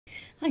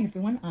Hi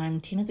everyone,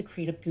 I'm Tina the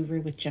Creative Guru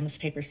with Gems,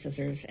 Paper,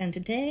 Scissors, and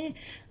today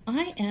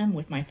I am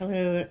with my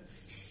fellow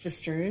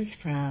sisters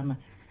from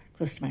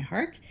close to my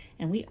heart,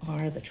 and we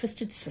are the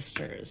Twisted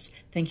Sisters.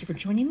 Thank you for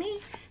joining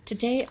me.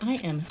 Today I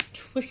am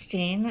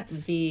twisting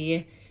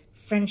the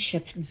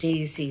Friendship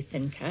Daisy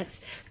thin cuts.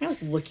 When I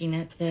was looking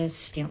at this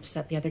stamp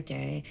set the other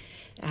day,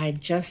 I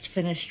just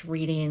finished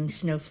reading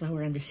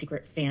Snowflower and the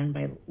Secret Fan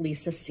by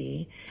Lisa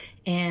C,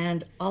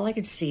 and all I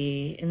could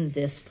see in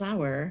this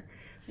flower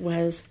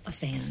was a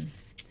fan.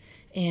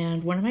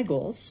 And one of my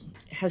goals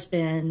has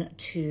been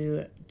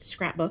to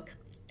scrapbook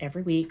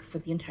every week for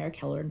the entire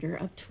calendar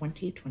of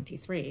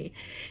 2023.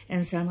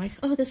 And so I'm like,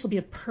 oh, this will be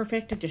a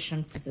perfect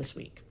addition for this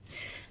week.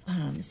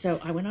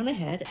 So I went on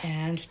ahead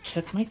and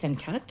took my thin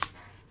cut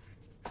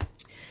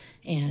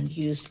and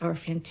used our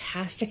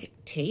fantastic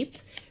tape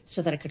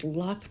so that I could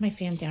lock my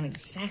fan down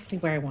exactly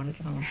where I wanted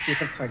it on a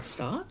piece of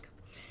cardstock,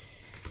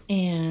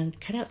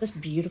 and cut out this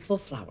beautiful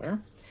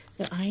flower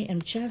that I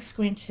am just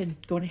going to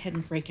go ahead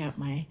and break out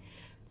my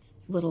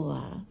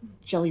little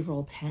jelly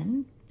roll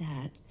pen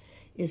that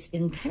is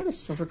in kind of a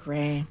silver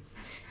gray.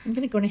 I'm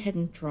going to go ahead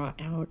and draw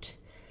out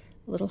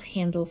a little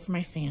handle for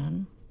my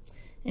fan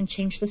and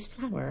change this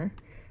flower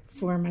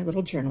for my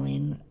little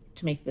journaling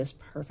to make this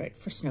perfect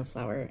for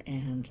Snowflower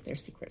and their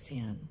secret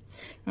fan.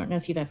 I don't know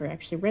if you've ever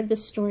actually read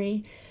this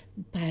story,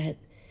 but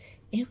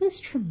it was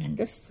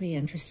tremendously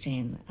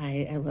interesting.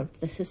 I loved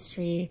the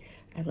history,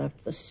 I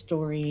loved the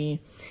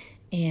story,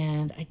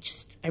 and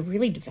I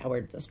really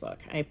devoured this book.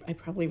 I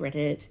probably read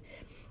it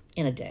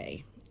in a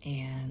day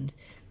and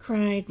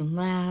cried and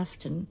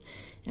laughed and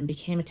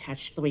became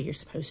attached to the way you're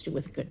supposed to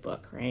with a good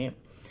book, right?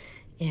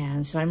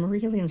 And so I'm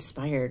really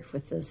inspired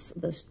with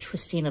this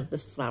twisting of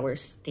this flower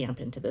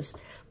stamp into this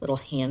little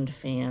hand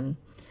fan.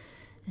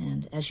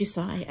 And as you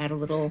saw, I add a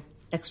little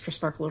extra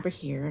sparkle over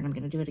here, and I'm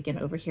going to do it again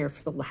over here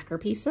for the lacquer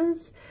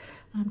pieces.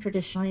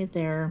 Traditionally,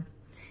 they're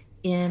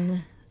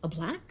in a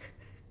black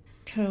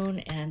tone,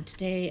 and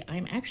today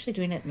I'm actually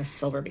doing it in a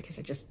silver because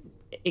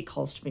it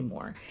calls to me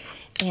more.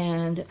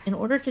 And in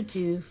order to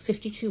do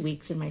 52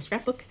 weeks in my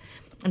scrapbook,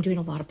 I'm doing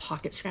a lot of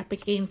pocket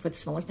scrapbooking for the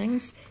smaller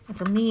things. And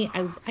for me,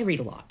 I read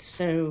a lot.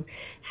 So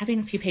having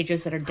a few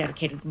pages that are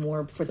dedicated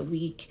more for the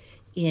week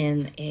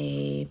in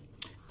a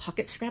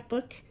pocket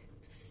scrapbook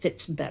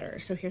fits better.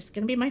 So here's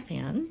going to be my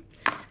fan.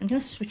 I'm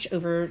going to switch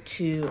over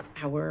to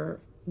our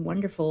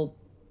wonderful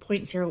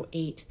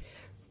 0.08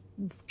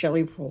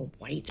 Jelly Roll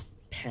White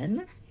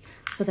pen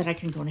so that I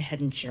can go ahead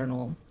and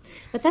journal.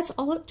 But that's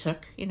all it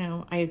took. You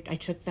know, I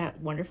took that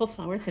wonderful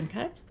flower thin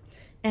cut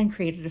and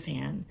created a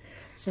fan.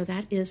 So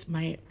that is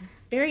my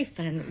very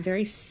fun,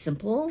 very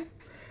simple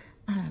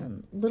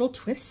little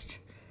twist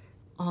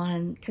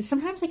on, because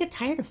sometimes I get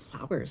tired of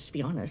flowers, to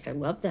be honest. I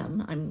love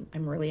them.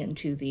 I'm really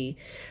into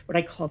what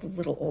I call the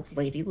little old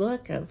lady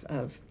look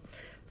of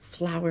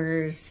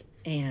flowers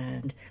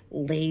and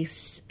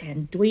lace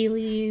and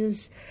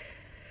doilies,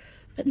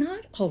 but not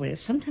always.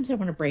 Sometimes I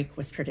want to break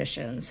with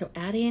tradition. So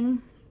adding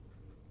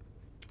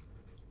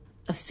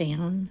a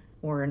fan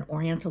or an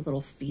oriental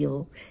little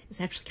feel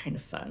is actually kind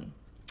of fun.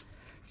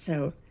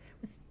 So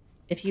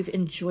if you've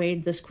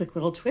enjoyed this quick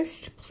little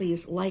twist,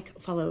 please like,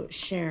 follow,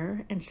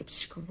 share, and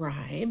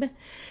subscribe,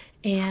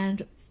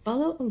 and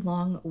follow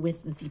along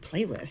with the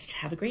playlist.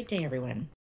 Have a great day, everyone.